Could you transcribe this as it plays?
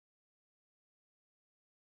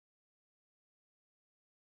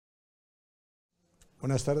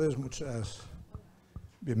Buenas tardes,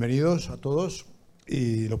 bienvenidos a todos.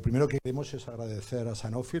 Y lo primero que queremos es agradecer a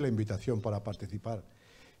Sanofi la invitación para participar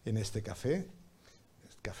en este café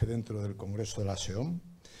dentro del Congreso de la SEOM,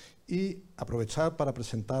 y aprovechar para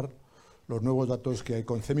presentar los nuevos datos que hay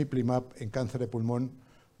con cemiplimab en cáncer de pulmón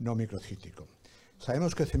no microcítico.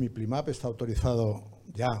 Sabemos que cemiplimab está autorizado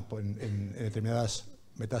ya en determinadas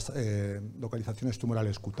localizaciones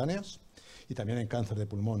tumorales cutáneas y también en cáncer de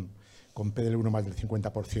pulmón con PD-L1 más del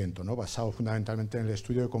 50%, ¿no? Basado fundamentalmente en el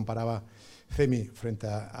estudio que comparaba cemi frente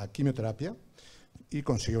a quimioterapia y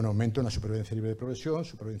consiguió un aumento en la supervivencia libre de progresión,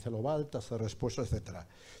 supervivencia global, tasa de respuesta, etcétera.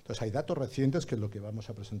 Entonces, hay datos recientes, que es lo que vamos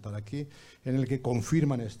a presentar aquí, en el que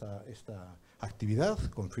confirman esta actividad,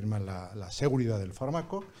 confirman la seguridad del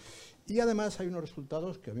fármaco, y además hay unos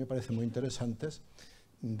resultados que a mí me parecen muy interesantes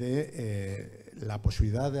de la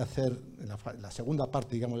posibilidad de hacer, la segunda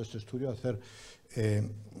parte, digamos, de este estudio, de hacer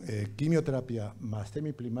quimioterapia más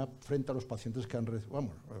cemiplimab frente a los pacientes que han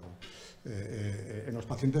en los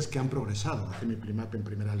pacientes que han progresado a cemiplimab en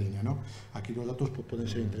primera línea, ¿no? Aquí los datos pues, pueden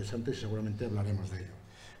ser interesantes y seguramente hablaremos de ello.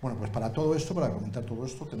 Bueno, pues para todo esto, para comentar todo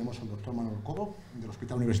esto, tenemos al doctor Manuel Cobo, del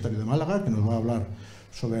Hospital Universitario de Málaga, que nos va a hablar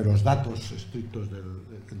sobre los datos estrictos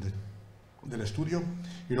del estudio,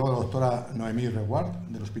 y luego la doctora Noemí Reguard,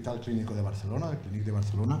 del Hospital Clínico de Barcelona, del Clínic de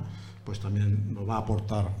Barcelona, pues también nos va a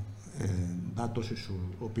aportar datos y su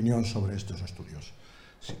opinión sobre estos estudios.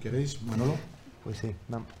 Si queréis, Manolo. Pues sí,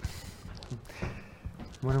 vamos.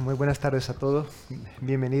 Bueno, muy buenas tardes a todos,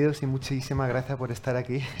 bienvenidos y muchísimas gracias por estar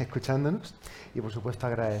aquí escuchándonos, y por supuesto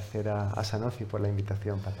agradecer a Sanofi por la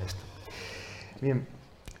invitación para esto. Bien,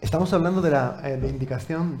 estamos hablando de la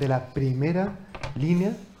indicación de la primera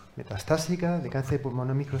línea metastásica de cáncer de pulmón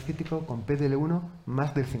no microcítico con PD-L1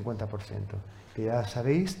 más del 50%. Que ya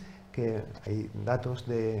sabéis que hay datos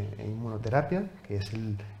de inmunoterapia, que es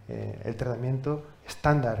el tratamiento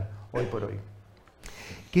estándar hoy por hoy.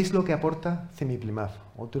 ¿Qué es lo que aporta cemiplimab,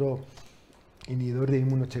 otro inhibidor de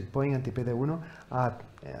inmunocheckpoint anti-PD-1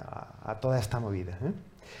 a toda esta movida?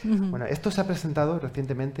 Bueno, esto se ha presentado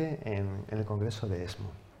recientemente en el Congreso de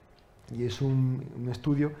ESMO, y es un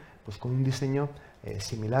estudio pues, con un diseño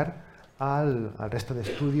similar al resto de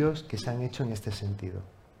estudios que se han hecho en este sentido.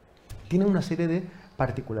 Tiene una serie de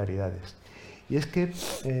particularidades, y es que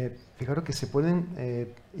fijaros que se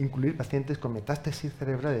pueden incluir pacientes con metástasis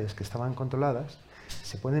cerebrales que estaban controladas,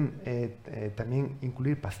 se pueden también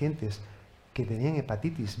incluir pacientes que tenían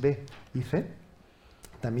hepatitis B y C,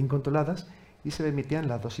 también controladas, y se permitían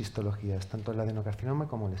las dos histologías, tanto el adenocarcinoma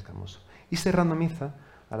como el escamoso. Y se randomiza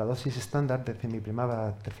a la dosis estándar de cemiplimab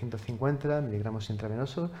a 350 miligramos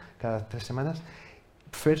intravenosos cada 3 semanas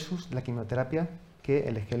versus la quimioterapia que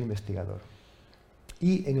eligió el investigador.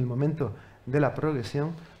 Y en el momento de la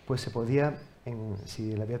progresión, pues se podía,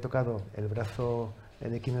 si le había tocado el brazo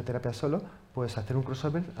de quimioterapia solo, pues hacer un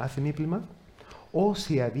crossover a cemiplimab, o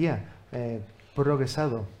si había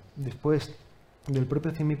progresado después del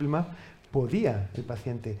propio cemiplimab, podía el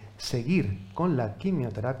paciente seguir con la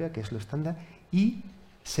quimioterapia, que es lo estándar, y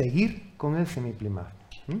seguir con el cemiplimab,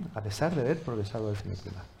 a pesar de haber progresado el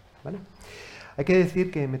cemiplimab, ¿vale? Hay que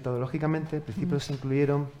decir que metodológicamente al principio se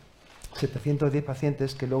incluyeron 710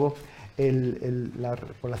 pacientes, que luego la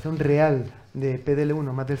población real de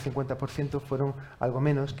PD-L1 más del 50% fueron algo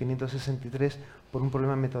menos, 563, por un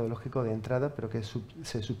problema metodológico de entrada, pero que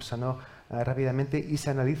se subsanó rápidamente, y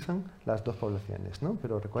se analizan las dos poblaciones, ¿no?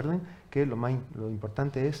 Pero recuerden que lo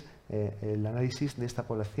importante es el análisis de esta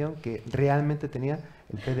población que realmente tenía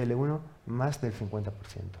el PD-L1 más del 50%.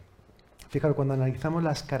 Fijaros, cuando analizamos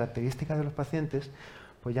las características de los pacientes,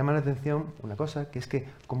 pues llama la atención una cosa, que es que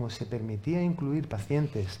como se permitía incluir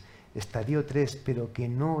pacientes estadio 3, pero que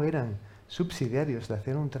no eran subsidiarios de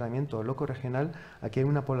hacer un tratamiento locorregional, aquí hay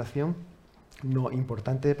una población no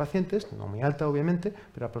importante de pacientes, no muy alta obviamente,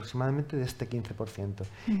 pero aproximadamente de este 15%.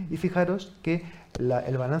 Y fijaros que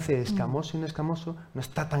el balance de escamoso y no escamoso no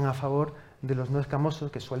está tan a favor de los no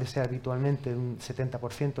escamosos, que suele ser habitualmente un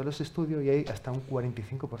 70% de los estudios, y hay hasta un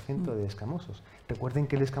 45% de escamosos. Recuerden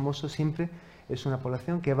que el escamoso siempre es una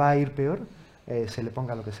población que va a ir peor, se le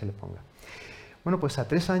ponga lo que se le ponga. Bueno, pues a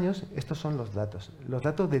 3 años estos son los datos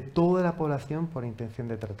de toda la población por intención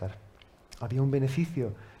de tratar. Había un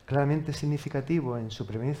beneficio claramente significativo en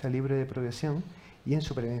supervivencia libre de progresión y en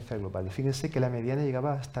supervivencia global. Y fíjense que la mediana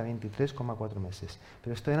llegaba hasta 23,4 meses.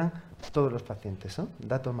 Pero esto eran todos los pacientes, ¿no?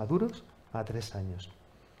 Datos maduros a 3 años.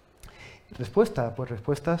 Respuesta, pues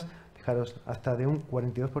respuestas, Fijaros, hasta de un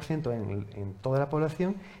 42% en toda la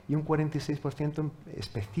población y un 46%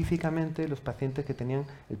 específicamente los pacientes que tenían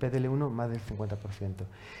el PD-L1 más del 50%.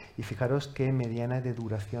 Y fijaros qué mediana de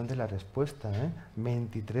duración de la respuesta,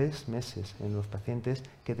 23 meses en los pacientes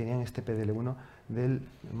que tenían este PD-L1 del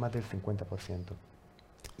más del 50%.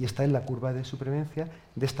 Y está en la curva de supervivencia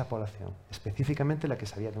de esta población, específicamente la que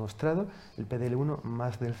se había demostrado, el PD-L1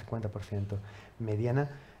 más del 50%, mediana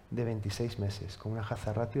de 26 meses, con una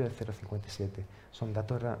hazard ratio de 0,57. Son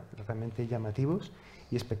datos realmente llamativos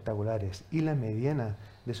y espectaculares. Y la mediana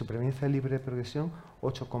de supervivencia libre de progresión,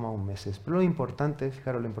 8,1 meses. Pero lo importante,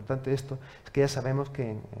 fijaros, lo importante de esto es que ya sabemos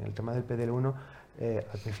que en el tema del PD-L1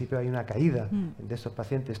 al principio hay una caída de estos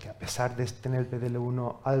pacientes que, a pesar de tener el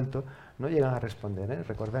PD-L1 alto, no llegan a responder.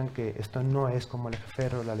 Recuerden que esto no es como el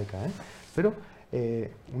EGFR o la LK, pero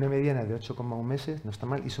una mediana de 8,1 meses no está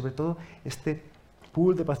mal, y sobre todo este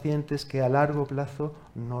pool de pacientes que a largo plazo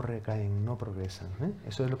no recaen, no progresan.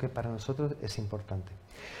 Eso es lo que para nosotros es importante.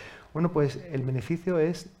 Bueno, pues el beneficio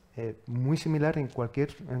es muy similar en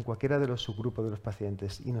cualquiera de los subgrupos de los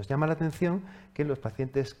pacientes, y nos llama la atención que en los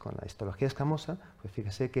pacientes con la histología escamosa, pues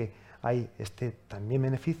fíjese que hay este también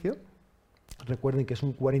beneficio. Recuerden que es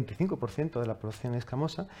un 45% de la población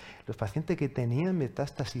escamosa. Los pacientes que tenían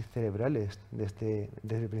metástasis cerebrales desde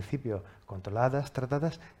el principio, controladas,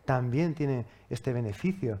 tratadas, también tienen este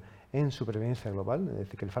beneficio en supervivencia global, es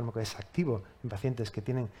decir, que el fármaco es activo en pacientes que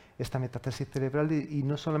tienen esta metástasis cerebral, y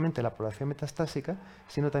no solamente la población metastásica,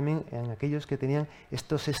 sino también en aquellos que tenían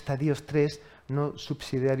estos estadios 3 no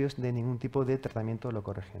subsidiarios de ningún tipo de tratamiento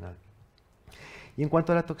locorregional. Y en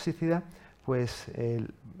cuanto a la toxicidad, pues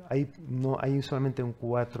hay solamente un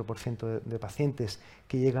 4% de pacientes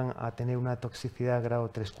que llegan a tener una toxicidad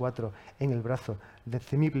grado 3-4 en el brazo de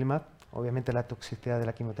cemiplimab. Obviamente la toxicidad de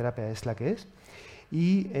la quimioterapia es la que es,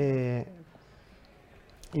 y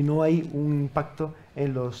no hay un impacto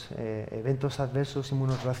en los eventos adversos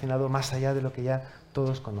inmunorrelacionados más allá de lo que ya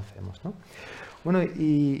todos conocemos, ¿no? Bueno,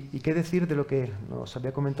 y qué decir de lo que nos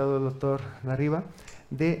había comentado el doctor Larriba,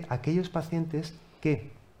 de aquellos pacientes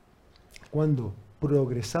que, cuando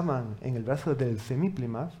progresaban en el brazo del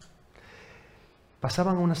cemiplimab,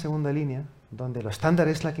 pasaban a una segunda línea, donde lo estándar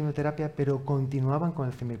es la quimioterapia, pero continuaban con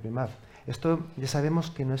el cemiplimab. Esto ya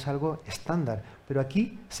sabemos que no es algo estándar, pero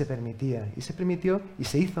aquí se permitía, y se permitió y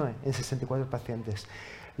se hizo en 64 pacientes.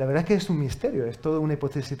 La verdad es que es un misterio, es toda una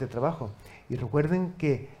hipótesis de trabajo. Y recuerden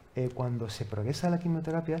que cuando se progresa a la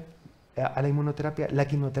quimioterapia, a la inmunoterapia, la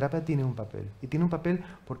quimioterapia tiene un papel. Y tiene un papel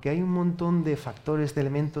porque hay un montón de factores, de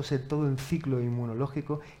elementos en todo el ciclo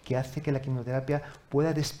inmunológico que hace que la quimioterapia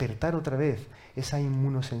pueda despertar otra vez esa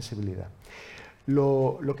inmunosensibilidad.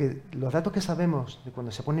 Los datos que sabemos de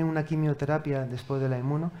cuando se pone una quimioterapia después de la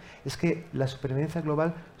inmuno es que la supervivencia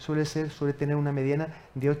global suele tener una mediana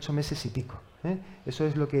de 8 meses y pico. Eso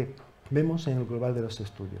es lo que vemos en el global de los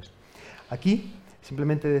estudios. Aquí,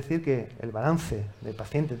 simplemente decir que el balance de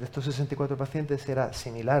pacientes, de estos 64 pacientes, era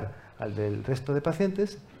similar al del resto de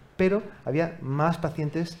pacientes, pero había más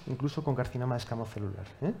pacientes incluso con carcinoma escamocelular,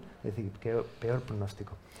 es decir, peor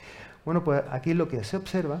pronóstico. Bueno, pues aquí lo que se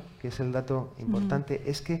observa, que es el dato importante,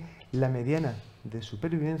 es que la mediana de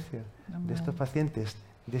supervivencia de estos pacientes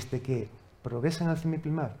desde que progresan al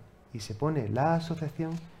cemiplimab y se pone la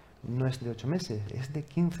asociación no es de 8 meses, es de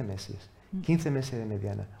 15 meses. 15 meses de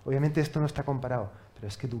mediana. Obviamente esto no está comparado, pero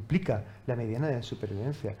es que duplica la mediana de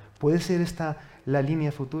supervivencia. ¿Puede ser esta la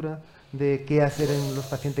línea futura de qué hacer en los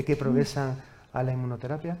pacientes que progresan a la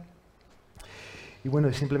inmunoterapia? Y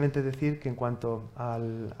bueno, simplemente decir que en cuanto a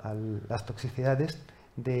las toxicidades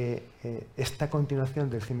de esta continuación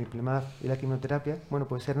del cemiplimab y la quimioterapia, bueno,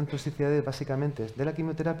 pues eran toxicidades básicamente de la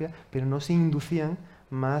quimioterapia, pero no se inducían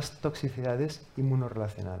más toxicidades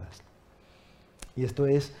inmunorrelacionadas. Y esto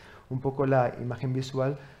es un poco la imagen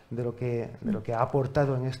visual de lo que ha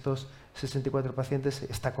aportado en estos 64 pacientes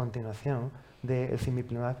esta continuación del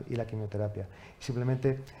cemiplimab y la quimioterapia. Y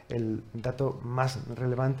simplemente el dato más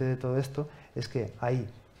relevante de todo esto es que hay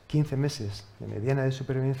 15 meses de mediana de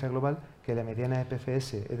supervivencia global, que la mediana de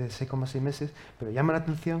PFS es de 6,6 meses, pero llama la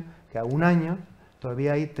atención que a un año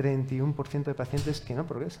todavía hay 31% de pacientes que no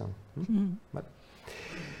progresan. ¿Vale?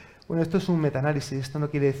 Bueno, esto es un metaanálisis, esto no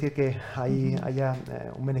quiere decir que haya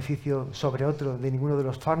un beneficio sobre otro de ninguno de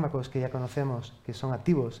los fármacos que ya conocemos, que son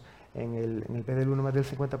activos en el PD-L1 más del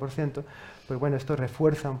 50%, pues bueno, esto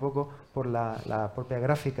refuerza un poco por la propia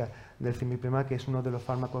gráfica del cemiplimab, que es uno de los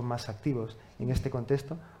fármacos más activos en este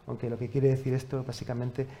contexto, aunque lo que quiere decir esto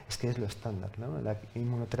básicamente es que es lo estándar, ¿no? La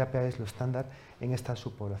inmunoterapia es lo estándar en esta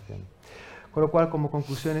subpoblación. Con lo cual, como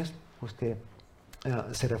conclusiones, pues que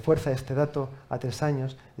se refuerza este dato a 3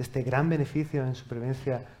 años, de este gran beneficio en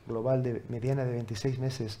supervivencia global de mediana de 26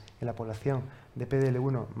 meses en la población de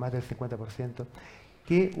PDL1, más del 50%,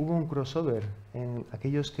 que hubo un crossover en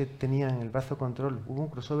aquellos que tenían el brazo control, hubo un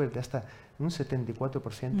crossover de hasta un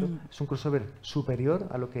 74%, es un crossover superior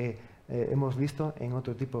a lo que hemos visto en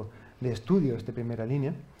otro tipo de estudios de primera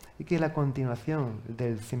línea, y que la continuación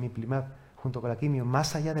del cemiplimab junto con la quimio,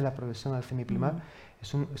 más allá de la progresión al cemiplimab,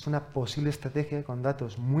 es una posible estrategia con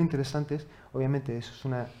datos muy interesantes. Obviamente eso es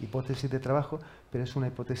una hipótesis de trabajo, pero es una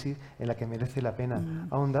hipótesis en la que merece la pena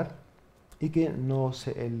ahondar, y que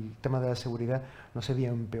el tema de la seguridad no se había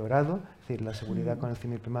empeorado. Es decir, la seguridad con el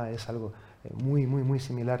cemiplimab es algo muy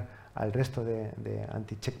similar al resto de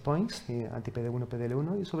anti-checkpoints, anti-PD1,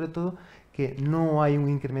 PDL1, y sobre todo que no hay un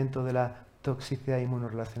incremento de la toxicidad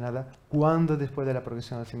inmunorrelacionada cuando después de la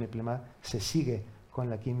progresión al cemiplimab se sigue con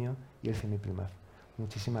la quimio y el cemiplimab.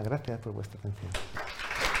 Muchísimas gracias por vuestra atención.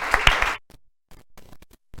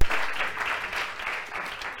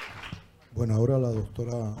 Bueno, ahora la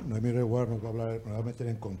doctora Noemí Reguar nos va a meter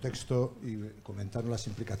en contexto y comentar las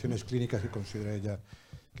implicaciones clínicas que considera ella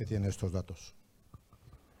que tienen estos datos.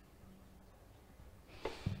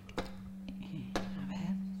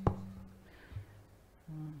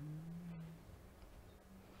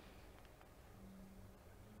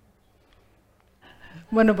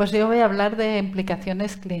 Bueno, pues yo voy a hablar de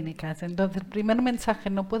implicaciones clínicas. Entonces, el primer mensaje,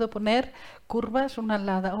 no puedo poner curvas una al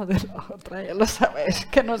lado de la otra, ya lo sabéis,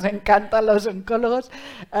 que nos encanta a los oncólogos.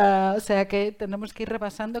 O sea que tenemos que ir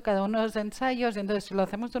repasando cada uno de los ensayos, y entonces si lo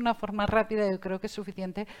hacemos de una forma rápida, yo creo que es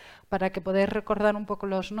suficiente para que podáis recordar un poco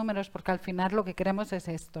los números, porque al final lo que queremos es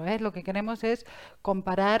esto, lo que queremos es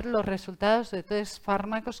comparar los resultados de 3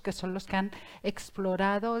 fármacos que son los que han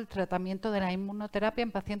explorado el tratamiento de la inmunoterapia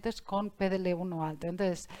en pacientes con PDL1 alto.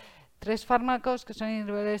 Entonces, 3 fármacos que son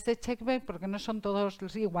inhibidores de checkpoint, porque no son todos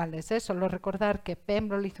los iguales. Solo recordar que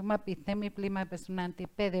pembrolizumab y cemiplimab es un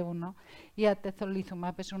anti-PD1 y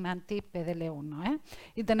atezolizumab es un anti-PDL1.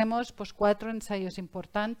 Y tenemos pues 4 ensayos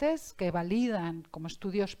importantes que validan como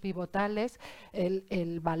estudios pivotales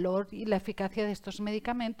el valor y la eficacia de estos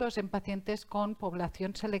medicamentos en pacientes con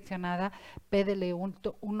población seleccionada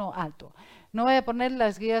PDL1 alto. No voy a poner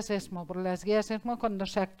las guías ESMO, porque las guías ESMO cuando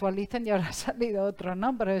se actualicen ya habrá salido otro,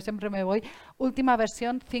 ¿no? Pero yo siempre me voy. Última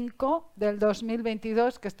versión 5 del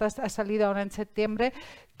 2022, que ha salido ahora en septiembre,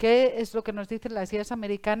 que es lo que nos dicen las guías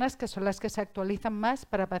americanas, que son las que se actualizan más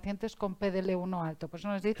para pacientes con PDL1 alto. Pues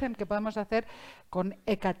nos dicen que podemos hacer con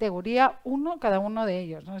categoría 1 cada uno de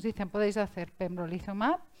ellos. Nos dicen, podéis hacer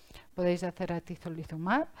pembrolizumab, podéis hacer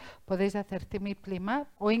atezolizumab, podéis hacer cemiplimab,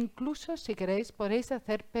 o incluso, si queréis, podéis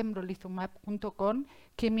hacer pembrolizumab junto con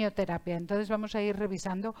quimioterapia. Entonces vamos a ir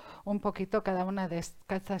revisando un poquito cada una de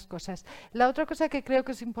estas cosas. La otra cosa que creo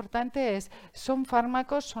que es importante es, son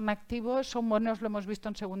fármacos, son activos, son buenos, lo hemos visto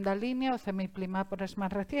en segunda línea, o cemiplimab es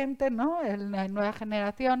más reciente, ¿no? La nueva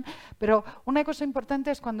generación, pero una cosa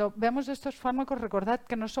importante es cuando vemos estos fármacos, recordad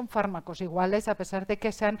que no son fármacos iguales, a pesar de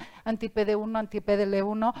que sean anti-PD1,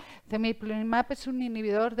 anti-PDL1. Cemiplimab es un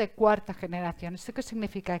inhibidor de 4ª generación. ¿Esto qué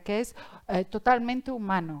significa? Que es totalmente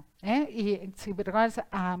humano. Y si recuerdas,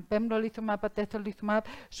 pembrolizumab, atezolizumab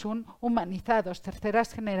son humanizados,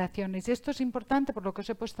 3ª generaciones. Y esto es importante por lo que os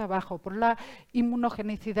he puesto abajo, por la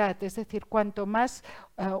inmunogenicidad. Es decir, cuanto más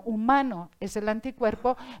humano es el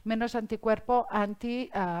anticuerpo, menos anticuerpo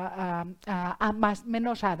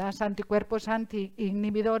menos hadas, anticuerpos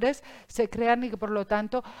anti-inhibidores se crean, y que por lo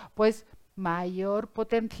tanto, pues mayor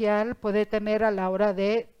potencial puede tener a la hora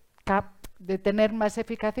de tener más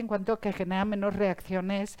eficacia en cuanto que genera menos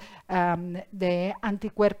reacciones de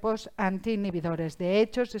anticuerpos anti-inhibidores. De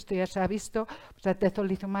hecho, esto ya se ha visto, pues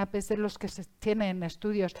atezolizumab es de los que se tienen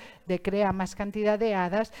estudios de crea más cantidad de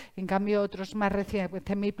hadas, en cambio otros más recientes,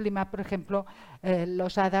 cemiplimab, por ejemplo,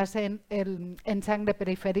 los hadas en sangre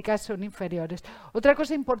periférica son inferiores. Otra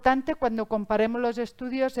cosa importante cuando comparemos los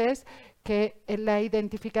estudios es que en la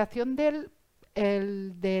identificación del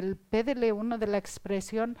PDL1 de la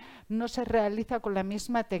expresión no se realiza con la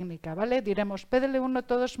misma técnica, ¿vale? Diremos, PDL1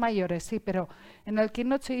 todos mayores, sí, pero en el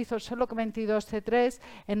Keynote se hizo solo con 22C3,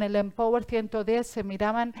 en el Empower 110 se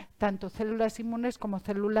miraban tanto células inmunes como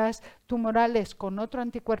células tumorales con otro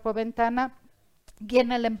anticuerpo ventana, y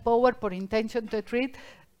en el Empower por Intention to Treat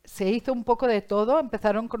se hizo un poco de todo,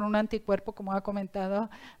 empezaron con un anticuerpo, como ha comentado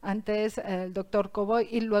antes el doctor Cobo,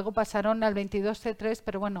 y luego pasaron al 22C3,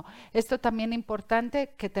 pero bueno, esto también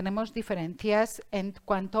importante, que tenemos diferencias en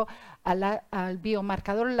cuanto a al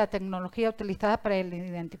biomarcador, la tecnología utilizada para el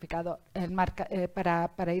identificador,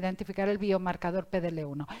 para identificar el biomarcador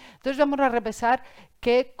PD-L1. Entonces vamos a repasar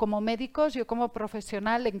que como médicos, yo como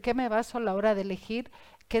profesional, en qué me baso a la hora de elegir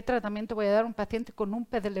qué tratamiento voy a dar a un paciente con un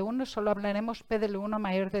PD-L1. Solo hablaremos PD-L1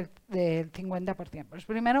 mayor del 50%. Pues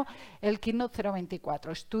primero, el Keynote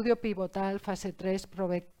 024, estudio pivotal, fase 3,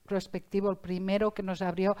 prospectivo, el primero que nos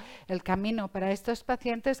abrió el camino para estos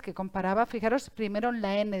pacientes, que comparaba, fijaros, primero en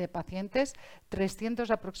la N de pacientes,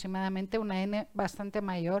 300 aproximadamente, una N bastante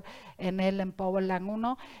mayor en el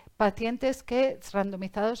EMPOWER-Lung1, pacientes que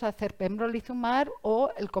randomizados a hacer pembrolizumab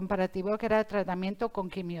o el comparativo que era tratamiento con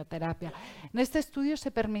quimioterapia. En este estudio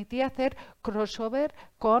se permitía hacer crossover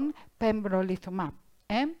con pembrolizumab.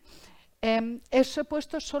 Os he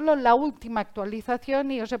puesto solo la última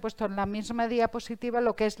actualización y os he puesto en la misma diapositiva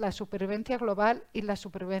lo que es la supervivencia global y la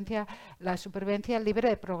supervivencia libre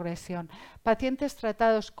de progresión. Pacientes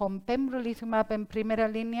tratados con pembrolizumab en primera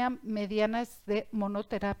línea, medianas de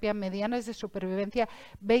monoterapia, medianas de supervivencia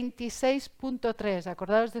 26.3,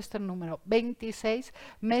 acordaos de este número, 26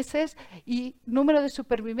 meses, y número de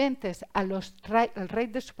supervivientes, el rate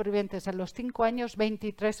de supervivientes a los 5 años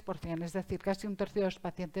 23%, es decir, casi un tercio de los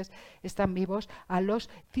pacientes están vivos a los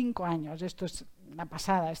 5 años. Esto es una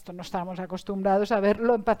pasada, esto no estamos acostumbrados a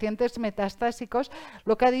verlo en pacientes metastásicos.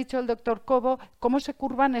 Lo que ha dicho el doctor Cobo, cómo se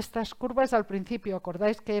curvan estas curvas al principio.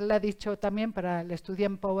 Acordáis que él ha dicho también para el estudio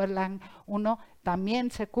en EMPOWER-Lung1,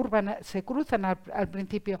 también se cruzan al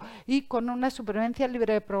principio, y con una supervivencia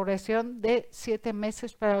libre de progresión de 7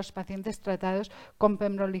 meses para los pacientes tratados con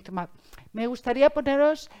pembrolizumab. Me gustaría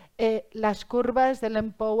poneros las curvas del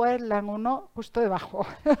EMPOWER-Lung1 justo debajo.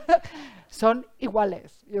 Son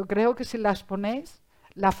iguales. Yo creo que si las ponéis,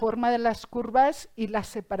 la forma de las curvas y la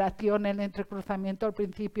separación, el entrecruzamiento al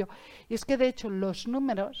principio. Y es que de hecho los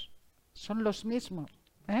números son los mismos.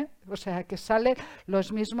 O sea, que salen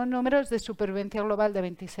los mismos números de supervivencia global de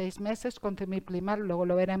 26 meses con cemiplimab, luego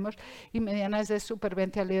lo veremos, y medianas de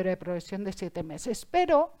supervivencia libre de progresión de 7 meses.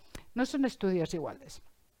 Pero no son estudios iguales.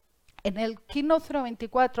 En el Keynote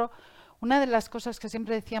 024, una de las cosas que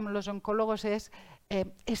siempre decíamos los oncólogos es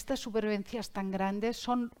estas supervivencias tan grandes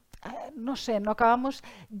son, no sé, no acabamos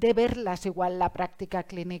de verlas igual en la práctica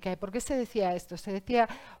clínica. ¿Y por qué se decía esto? Se decía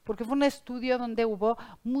porque fue un estudio donde hubo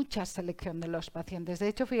mucha selección de los pacientes. De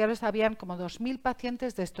hecho, fijaros, habían como 2.000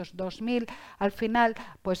 pacientes. De estos 2.000, al final,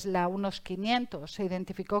 pues unos 500 se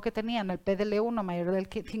identificó que tenían el PD-L1 mayor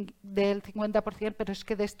del 50%, pero es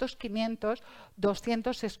que de estos 500,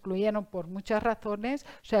 200 se excluyeron por muchas razones.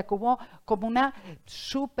 O sea, que hubo como una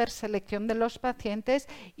super selección de los pacientes,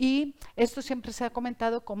 y esto siempre se ha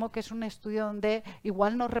comentado como que es un estudio donde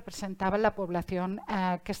igual no representaba la población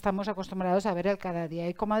que estamos acostumbrados a ver el cada día.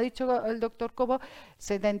 Y como ha dicho el doctor Cobo,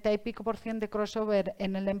 70 y pico % de crossover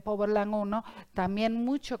en el EMPOWER-Lung1, también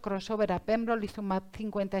mucho crossover a pembrolizumab,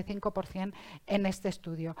 55% en este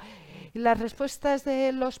estudio. Y las respuestas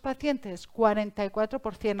de los pacientes,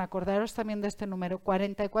 44%, acordaros también de este número,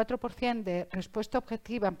 44% de respuesta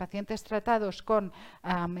objetiva en pacientes tratados con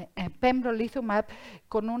pembrolizumab,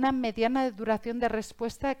 con una mediana de duración de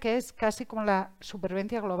respuesta que es casi como la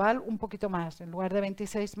supervivencia global, un poquito más. En lugar de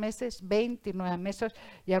 26 meses, 29 meses,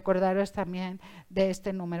 y acordaros también de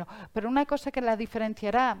este número. Pero una cosa que la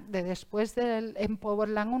diferenciará de después del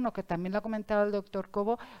EMPOWER-Lung1, que también lo ha comentado el doctor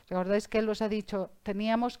Cobo, recordáis que él os ha dicho,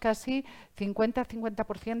 teníamos casi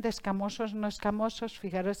 50% de escamosos, no escamosos.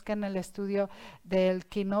 Fijaros que en el estudio del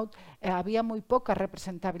Keynote había muy poca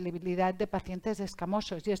representabilidad de pacientes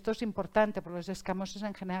escamosos, y esto es importante porque los escamosos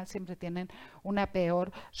en general siempre tienen una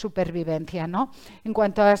peor supervivencia, ¿no? En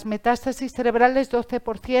cuanto a las metástasis cerebrales,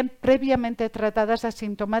 12% previamente tratadas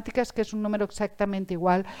asintomáticas, que es un número exactamente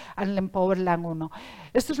igual al EMPOWER-Lung1.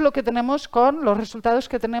 Esto es lo que tenemos con los resultados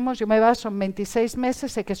que tenemos. Yo me baso en 26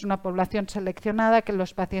 meses, sé que es una población seleccionada, que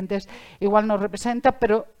los pacientes igual no representa,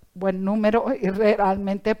 pero buen número, y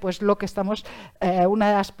realmente pues lo que estamos, una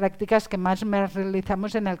de las prácticas que más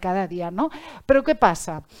realizamos en el cada día, ¿no? Pero ¿qué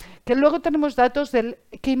pasa? Que luego tenemos datos del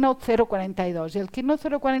Keynote 042, y el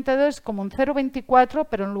Keynote 042 es como un 024,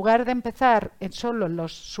 pero en lugar de empezar en solo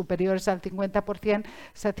los superiores al 50%,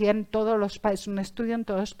 se hacían es un estudio en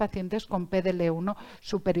todos los pacientes con PD-L1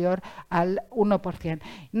 superior al 1%.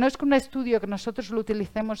 No es que un estudio que nosotros lo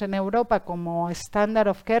utilicemos en Europa como standard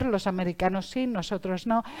of care, los americanos sí, nosotros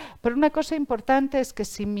no, pero una cosa importante es que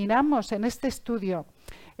si miramos en este estudio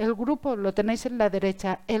el grupo, lo tenéis en la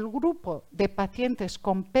derecha, el grupo de pacientes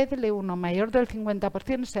con PD-L1 mayor del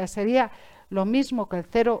 50%, o sea, sería lo mismo que el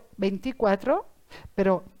 0,24,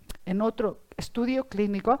 pero en otro estudio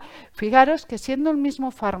clínico, fijaros que siendo el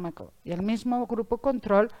mismo fármaco y el mismo grupo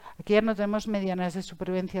control, aquí ya no tenemos medianas de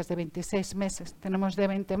supervivencias de 26 meses, tenemos de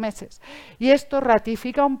 20 meses. Y esto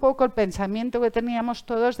ratifica un poco el pensamiento que teníamos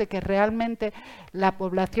todos de que realmente la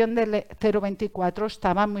población del 0,24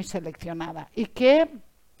 estaba muy seleccionada y que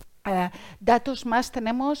datos más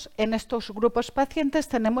tenemos en estos grupos pacientes.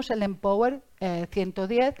 Tenemos el Empower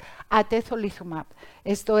 110 atezolizumab.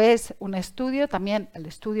 Esto es un estudio, también el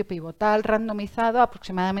estudio pivotal randomizado,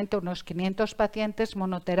 aproximadamente unos 500 pacientes,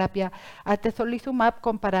 monoterapia atezolizumab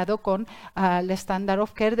comparado con el estándar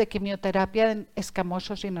of care de quimioterapia en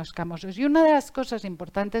escamosos y no escamosos. Y una de las cosas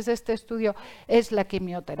importantes de este estudio es la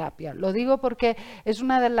quimioterapia. Lo digo porque es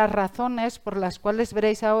una de las razones por las cuales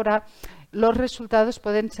veréis ahora los resultados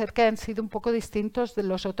pueden ser que han sido un poco distintos de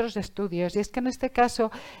los otros estudios. Y es que en este caso,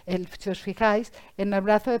 si os fijáis, en el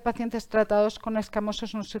brazo de pacientes tratados con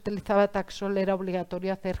escamosos no se utilizaba taxol, era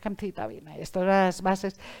obligatorio hacer gemcitabina. Y estas son las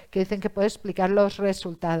bases que dicen que puede explicar los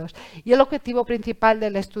resultados. Y el objetivo principal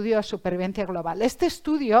del estudio es supervivencia global. Este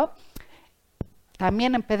estudio,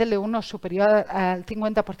 también en PD-L1 superior al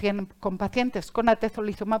 50% con pacientes con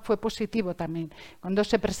atezolizumab, fue positivo también cuando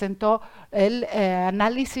se presentó el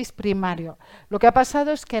análisis primario. Lo que ha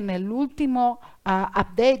pasado es que en el último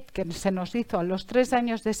update que se nos hizo a los 3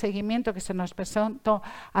 años de seguimiento que se nos presentó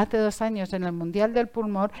hace 2 años en el Mundial del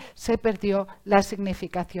Pulmón, se perdió la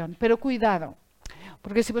significación. Pero cuidado,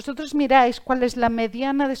 porque si vosotros miráis cuál es la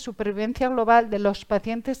mediana de supervivencia global de los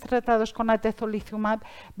pacientes tratados con atezolizumab,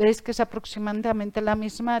 veréis que es aproximadamente la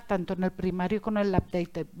misma tanto en el primario como en el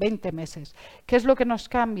update, 20 meses. ¿Qué es lo que nos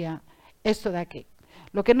cambia? Esto de aquí.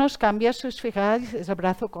 Lo que nos cambia, si os fijáis, es el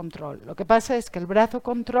brazo control. Lo que pasa es que el brazo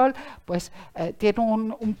control pues, tiene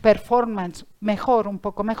un performance mejor, un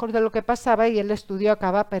poco mejor de lo que pasaba, y el estudio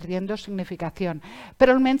acaba perdiendo significación.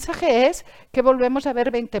 Pero el mensaje es que volvemos a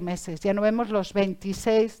ver 20 meses. Ya no vemos los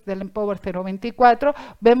 26 del Empower 0,24,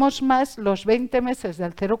 vemos más los 20 meses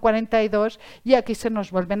del 0,42 y aquí se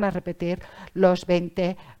nos vuelven a repetir los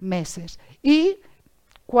 20 meses. Y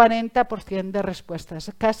 40% de respuestas,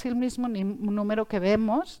 casi el mismo número que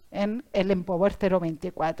vemos en el Empower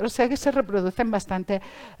 0,24. O sea que se reproducen bastante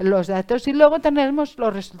los datos. Y luego tenemos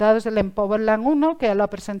los resultados del Empower LAN 1, que ya lo ha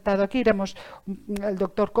presentado aquí, iremos el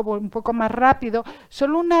doctor Cobo un poco más rápido.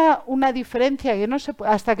 Solo una diferencia, que no sé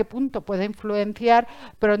hasta qué punto puede influenciar,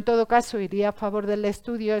 pero en todo caso iría a favor del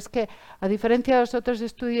estudio, es que a diferencia de los otros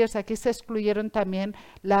estudios, aquí se excluyeron también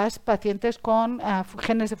las pacientes con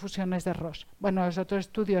genes de fusiones de ROS. Bueno, los otros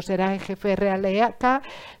estudios era EGFR-ALK,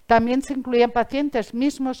 también se incluían pacientes,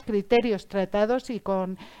 mismos criterios tratados y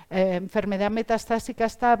con enfermedad metastásica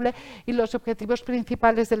estable, y los objetivos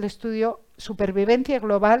principales del estudio: supervivencia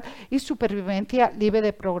global y supervivencia libre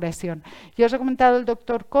de progresión. Ya os ha comentado el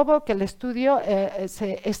doctor Cobo que el estudio,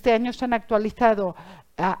 este año se han actualizado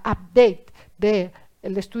update de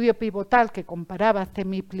el estudio pivotal que comparaba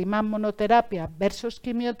cemiplimab monoterapia versus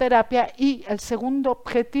quimioterapia, y el segundo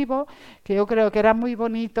objetivo, que yo creo que era muy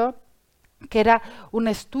bonito, que era un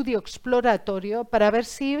estudio exploratorio para ver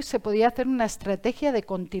si se podía hacer una estrategia de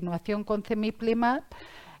continuación con cemiplimab,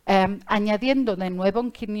 añadiendo de nuevo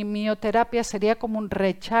en quimioterapia. Sería como un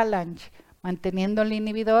re-challenge, manteniendo el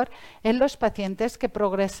inhibidor en los pacientes que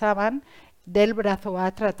progresaban del brazo A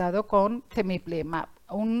tratado con cemiplimab.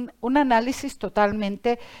 Un análisis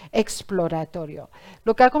totalmente exploratorio.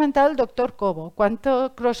 Lo que ha comentado el doctor Cobo: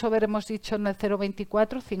 ¿cuánto crossover hemos dicho en el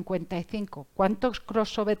 0,24? 55. ¿Cuántos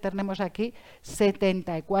crossover tenemos aquí?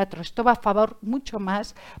 74. Esto va a favor mucho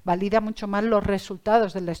más, valida mucho más los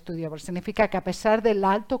resultados del estudio, porque significa que a pesar del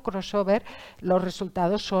alto crossover, los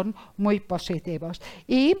resultados son muy positivos.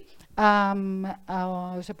 Y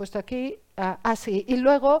os he puesto aquí, sí. Y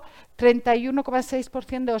luego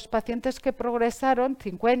 31,6% de los pacientes que progresaron,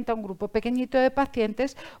 50, un grupo pequeñito de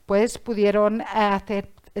pacientes, pues pudieron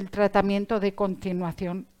hacer el tratamiento de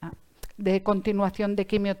continuación de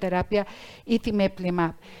quimioterapia y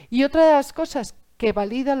cemiplimab. Y otra de las cosas que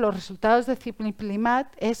validan los resultados de cemiplimab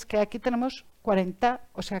es que aquí tenemos 40,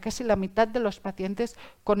 o sea, casi la mitad de los pacientes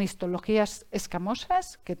con histologías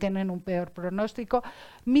escamosas, que tienen un peor pronóstico,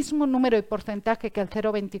 mismo número y porcentaje que el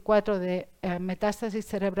 0,24 de metástasis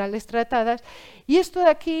cerebrales tratadas. Y esto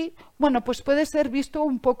de aquí, bueno, pues puede ser visto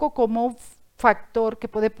un poco como un factor que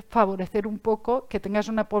puede favorecer un poco que tengas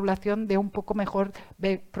una población de un poco mejor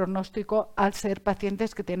pronóstico, al ser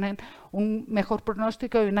pacientes que tienen un mejor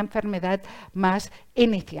pronóstico y una enfermedad más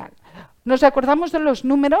inicial. ¿Nos acordamos de los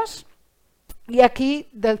números? Y aquí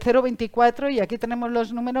del 0,24, y aquí tenemos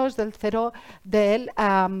los números del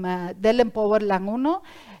Empowerland 1.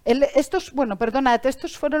 Estos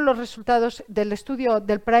fueron los resultados del estudio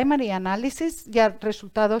del Primary Analysis, ya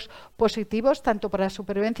resultados positivos, tanto para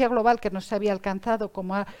supervivencia global, que no se había alcanzado,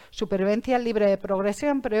 como a supervivencia libre de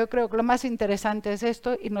progresión, pero yo creo que lo más interesante es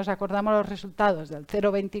esto, y nos acordamos los resultados del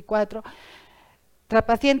 0,24.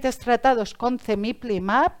 Pacientes tratados con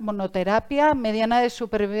cemiplimab, monoterapia, mediana de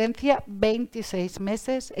supervivencia 26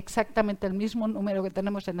 meses, exactamente el mismo número que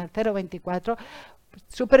tenemos en el 0,24.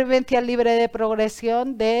 Supervivencia libre de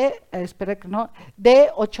progresión de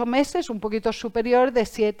 8 meses, un poquito superior, de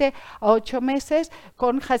 7 a 8 meses,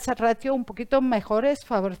 con hazard ratio un poquito mejores,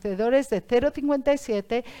 favorecedores, de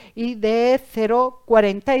 0,57 y de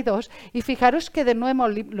 0,42. Y fijaros que de nuevo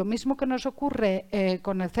lo mismo que nos ocurre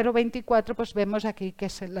con el 0,24, pues vemos aquí que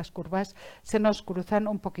las curvas se nos cruzan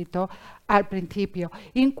un poquito al principio.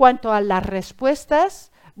 Y en cuanto a las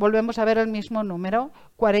respuestas, volvemos a ver el mismo número,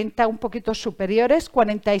 40 un poquito superiores,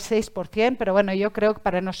 46%, pero bueno, yo creo que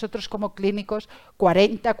para nosotros como clínicos,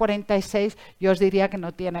 40, 46, yo os diría que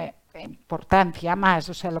no tiene importancia más.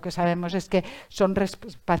 O sea, lo que sabemos es que son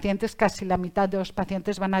pacientes, casi la mitad de los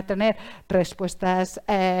pacientes van a tener respuestas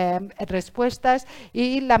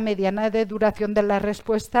y la mediana de duración de la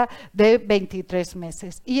respuesta de 23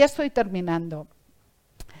 meses. Y ya estoy terminando.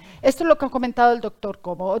 Esto es lo que ha comentado el doctor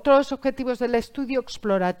Como. Otros objetivos del estudio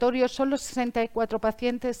exploratorio son los 64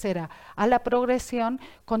 pacientes, era a la progresión,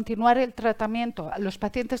 continuar el tratamiento a los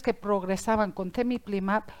pacientes que progresaban con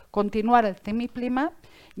cemiplimab, continuar el cemiplimab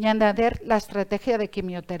y añadir la estrategia de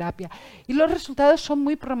quimioterapia. Y los resultados son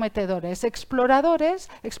muy prometedores,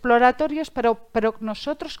 exploratorios, pero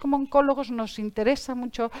nosotros como oncólogos nos interesa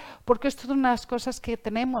mucho porque esto es una de las cosas que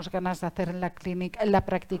tenemos ganas de hacer en la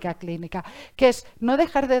práctica clínica, que es no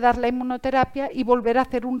dejar de dar la inmunoterapia y volver a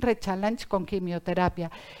hacer un rechallenge con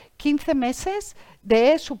quimioterapia. 15 meses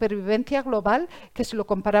de supervivencia global, que si lo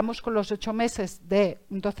comparamos con los 8 meses de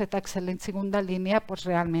un docetaxel en segunda línea, pues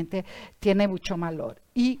realmente tiene mucho valor.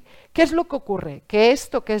 ¿Y qué es lo que ocurre? Que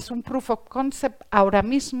esto, que es un proof of concept, ahora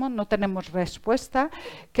mismo no tenemos respuesta.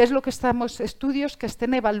 ¿Qué es lo que estudios que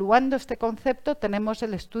estén evaluando este concepto? Tenemos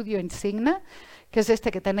el estudio Insigna, que es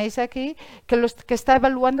este que tenéis aquí, que está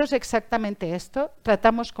evaluando es exactamente esto.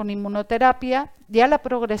 Tratamos con inmunoterapia, ya la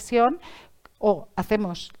progresión, o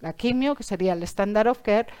hacemos la quimio, que sería el standard of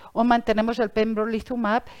care, o mantenemos el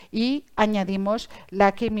pembrolizumab y añadimos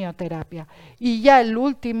la quimioterapia. Y ya el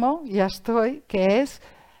último, que es,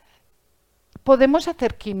 ¿podemos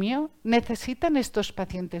hacer quimio? ¿Necesitan estos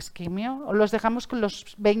pacientes quimio? ¿O los dejamos con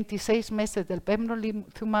los 26 meses del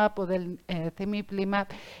pembrolizumab o del cemiplimab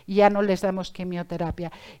y ya no les damos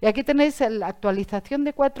quimioterapia? Y aquí tenéis la actualización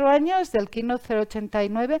de 4 años del Keynote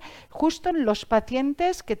 089, justo en los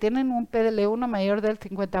pacientes que tienen un PD-L1 mayor del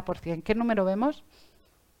 50%. ¿Qué número vemos?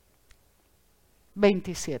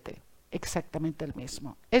 27, exactamente el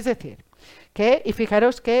mismo. Es decir, y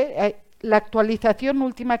fijaros que la actualización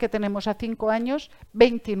última que tenemos a 5 años,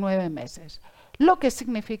 29 meses. Lo que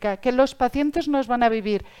significa que los pacientes nos van a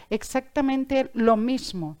vivir exactamente lo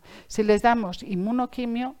mismo si les damos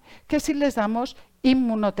inmunoquimio que si les damos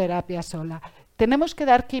inmunoterapia sola. ¿Tenemos que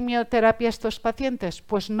dar quimioterapia a estos pacientes?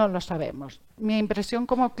 Pues no lo sabemos. Mi impresión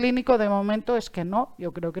como clínico de momento es que no.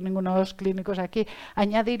 Yo creo que ninguno de los clínicos aquí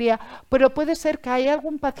añadiría, pero puede ser que haya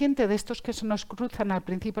algún paciente de estos que se nos cruzan al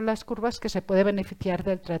principio de las curvas que se puede beneficiar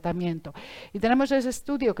del tratamiento. Y tenemos ese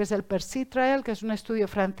estudio que es el PERSI Trial, que es un estudio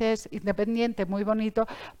francés independiente muy bonito,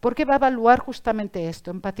 porque va a evaluar justamente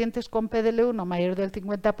esto. En pacientes con PD-L1 mayor del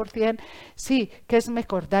 50%, sí que es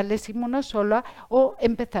mejor darles inmunosola o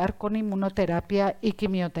empezar con inmunoterapia y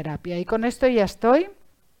quimioterapia. Y con esto ya estoy.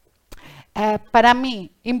 Para mí,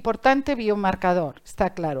 importante biomarcador,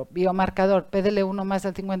 está claro, biomarcador PD-L1 más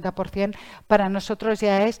del 50%, para nosotros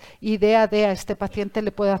ya es idea de a este paciente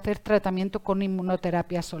le puedo hacer tratamiento con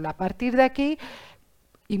inmunoterapia sola. A partir de aquí,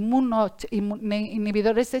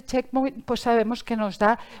 inhibidores de checkpoint, pues sabemos que nos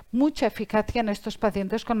da mucha eficacia en estos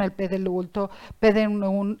pacientes con el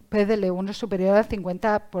PD-L1 superior al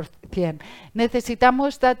 50%.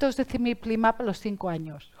 Necesitamos datos de cemiplimab a los 5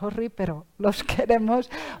 años. Sorry, pero los queremos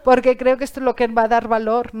porque creo que esto es lo que va a dar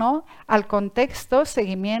valor, ¿no?, al contexto,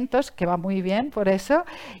 seguimientos, que va muy bien por eso,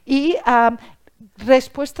 y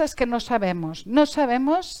respuestas que no sabemos. No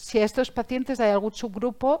sabemos si a estos pacientes hay algún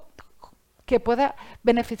subgrupo que pueda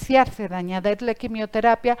beneficiarse de añadirle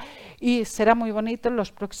quimioterapia, y será muy bonito en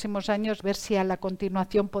los próximos años ver si a la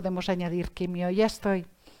continuación podemos añadir quimio. Ya estoy.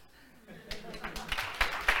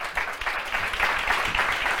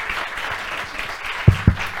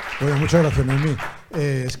 Bueno, muchas gracias, Noemí.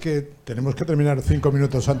 Es que tenemos que terminar 5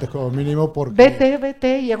 minutos antes como mínimo porque...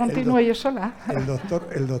 Vete, y ya continúo yo sola.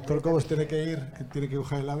 El doctor Cobos tiene que ir, tiene que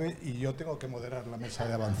coger el AVE y yo tengo que moderar la mesa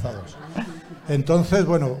de avanzados. Entonces,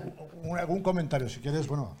 bueno, algún comentario, si quieres,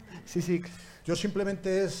 bueno... Sí. Yo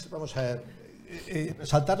simplemente vamos a ver,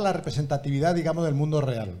 resaltar la representatividad, digamos, del mundo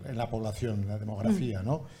real en la población, en la demografía,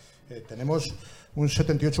 ¿no? Tenemos un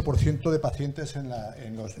 78% de pacientes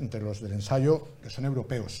entre los del ensayo que son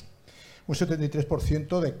europeos. Un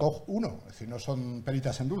 73% de COG1, es decir, no son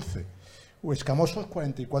peritas en dulce. O escamosos,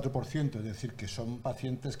 44%, es decir, que son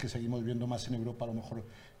pacientes que seguimos viendo más en Europa, a lo mejor,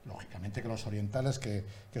 lógicamente, que los orientales, que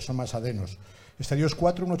son más adenos. Estadios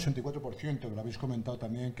 4, un 84%, lo habéis comentado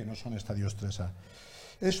también, que no son estadios 3A.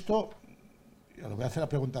 Esto, os voy a hacer la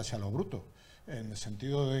pregunta hacia lo bruto, en el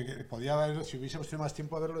sentido de que podía haber, si hubiésemos tenido más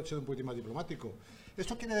tiempo, haberlo hecho de un poquito más diplomático.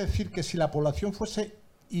 Esto quiere decir que si la población fuese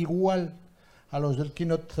igual a los del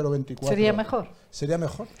Keynote 024... ¿Sería mejor? ¿Sería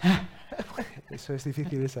mejor? Eso es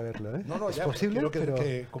difícil de saberlo, ¿eh? No, es ya, posible, quiero pero...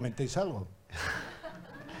 que comentéis algo.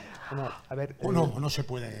 Bueno, a ver... No se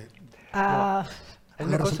puede.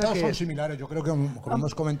 Una Los cosa resultados que... son similares, yo creo que, como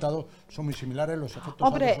hemos comentado, son muy similares, los efectos...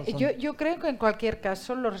 Hombre, son... yo creo que en cualquier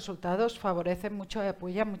caso los resultados favorecen mucho y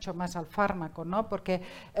apoyan mucho más al fármaco, ¿no? Porque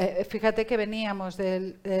fíjate que veníamos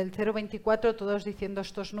del 0,24 todos diciendo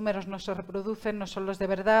estos números no se reproducen, no son los de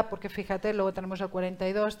verdad, porque fíjate, luego tenemos el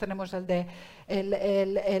 42, tenemos el de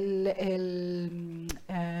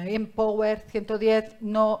Empower 110,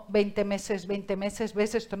 no 20 meses,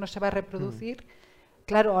 ¿ves? Esto no se va a reproducir.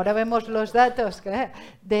 Claro, ahora vemos los datos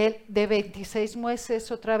de 26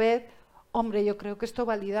 meses otra vez. Hombre, yo creo que esto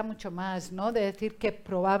valida mucho más, ¿no? De decir que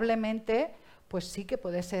probablemente, pues sí que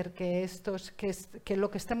puede ser que que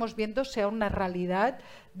lo que estemos viendo sea una realidad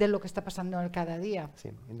de lo que está pasando en el cada día. Sí,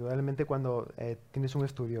 indudablemente cuando tienes un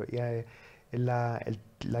estudio y la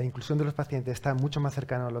inclusión de los pacientes está mucho más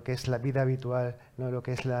cercano a lo que es la vida habitual, ¿no? Lo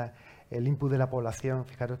que es el input de la población,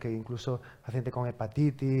 fijaros que incluso pacientes con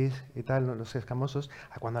hepatitis y tal, ¿no? Los escamosos,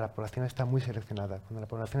 a cuando la población está muy seleccionada. Cuando la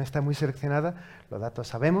población está muy seleccionada, los datos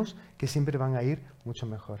sabemos que siempre van a ir mucho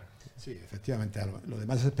mejor. Sí, efectivamente, lo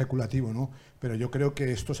demás es especulativo, ¿no? Pero yo creo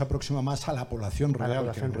que esto se aproxima más a la población real,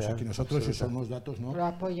 población real, aquí nosotros, y son unos datos, ¿no?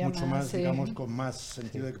 Mucho más, sí, digamos, con más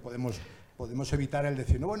sentido de que podemos evitar el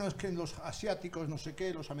decir, no, bueno, es que en los asiáticos, no sé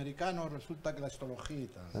qué, los americanos, resulta que la histología y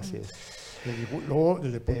tal, ¿no? Así es. Luego,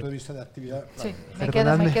 desde el punto de vista de actividad... Sí,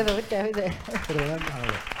 claro, me quedo. Perdonadme.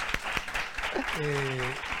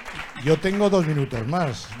 Yo tengo 2 minutos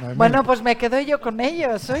más. Bueno, pues me quedo yo con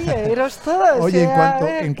ellos, oye, iros todos. Oye,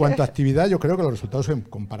 en cuanto a actividad, yo creo que los resultados en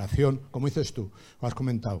comparación, como dices tú, como has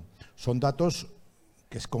comentado, son datos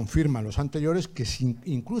que confirman los anteriores, que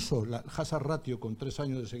incluso la hazard ratio con 3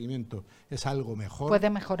 años de seguimiento es algo mejor. Puede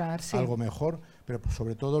mejorar, sí. Algo mejor, pero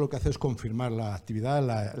sobre todo lo que hace es confirmar la actividad,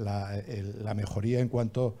 la mejoría en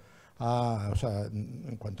cuanto a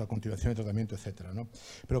continuación de tratamiento, etcétera, ¿no?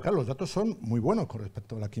 Pero claro, los datos son muy buenos con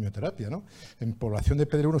respecto a la quimioterapia, ¿no? En población de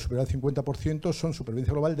PD-L1 superior al 50% son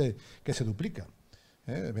supervivencia global que se duplica.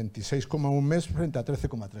 26,1 meses frente a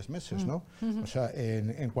 13,3 meses, ¿no? O sea,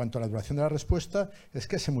 en cuanto a la duración de la respuesta, es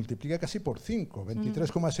que se multiplica casi por 5,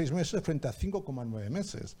 23,6 meses frente a 5,9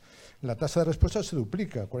 meses. La tasa de respuesta se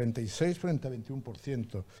duplica, 46 frente a 21%.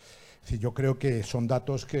 Es decir, yo creo que son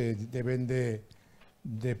datos que deben de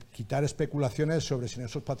quitar especulaciones sobre si en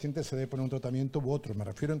esos pacientes se debe poner un tratamiento u otro. Me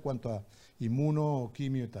refiero en cuanto a inmuno,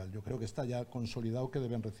 quimio y tal. Yo creo que está ya consolidado que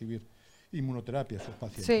deben recibir inmunoterapia esos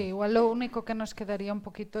pacientes. Sí, igual lo único que nos quedaría un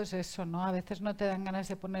poquito es eso, ¿no? A veces no te dan ganas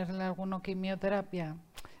de ponerle alguna quimioterapia,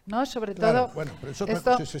 ¿no? Sobre todo... Bueno, pero eso,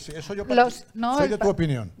 eso yo soy de tu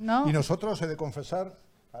opinión. ¿No? Y nosotros he de confesar,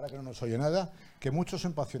 ahora que no nos oye nada, que muchos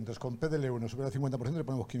en pacientes con PD-L1 superior al 50% le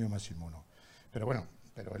ponemos quimio más inmuno. Pero bueno,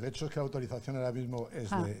 el hecho es que la autorización ahora mismo es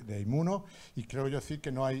de inmuno, y creo yo decir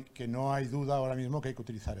que no hay duda ahora mismo que hay que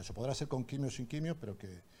utilizar eso. Podrá ser con quimio o sin quimio, pero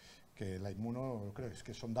que la inmuno, creo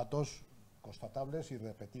que son datos constatables y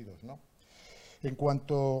repetidos, ¿no? En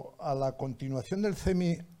cuanto a la continuación del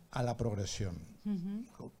CEMI a la progresión,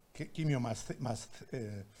 quimio más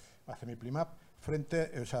cemiplimab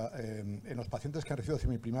en los pacientes que han recibido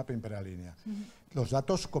cemiplimab en primera línea. Los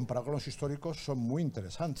datos comparados con los históricos son muy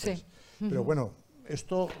interesantes, sí. Pero bueno,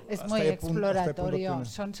 esto es muy exploratorio,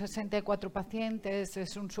 son 64 pacientes,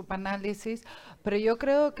 es un subanálisis, pero yo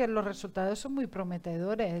creo que los resultados son muy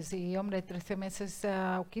prometedores y, hombre, 13 meses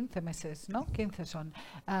o 15 meses, ¿no? 15 son.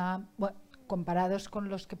 Bueno, comparados con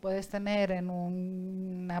los que puedes tener en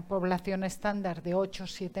una población estándar de 8 o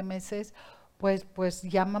 7 meses, pues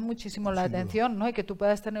llama muchísimo la atención, ¿no? Y que tú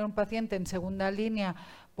puedas tener un paciente en segunda línea,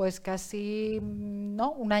 pues casi,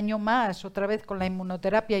 ¿no?, un año más, otra vez con la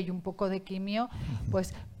inmunoterapia y un poco de quimio,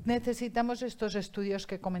 pues necesitamos estos estudios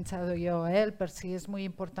que he comenzado yo, ¿eh? El PERSI es muy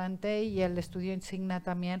importante y el estudio Insignia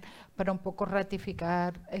también, para un poco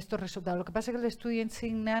ratificar estos resultados. Lo que pasa es que el estudio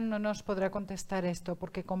Insignia no nos podrá contestar esto,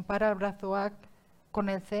 porque compara el brazo A con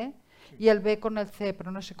el C y el B con el C,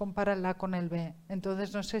 pero no se compara el A con el B.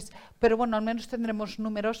 Entonces, no sé, pero bueno, al menos tendremos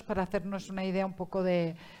números para hacernos una idea un poco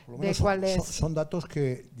de cuál es. Son datos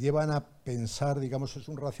que llevan a pensar, digamos, es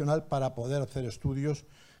un racional para poder hacer estudios,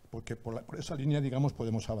 porque por esa línea, digamos,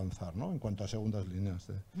 podemos avanzar, ¿no?, en cuanto a segundas líneas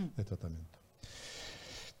de tratamiento.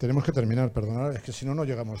 Tenemos que terminar, perdonad, es que si no, no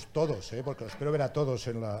llegamos todos, porque os espero ver a todos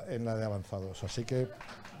en la de avanzados. Así que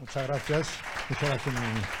muchas gracias. Muchas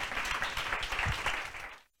gracias.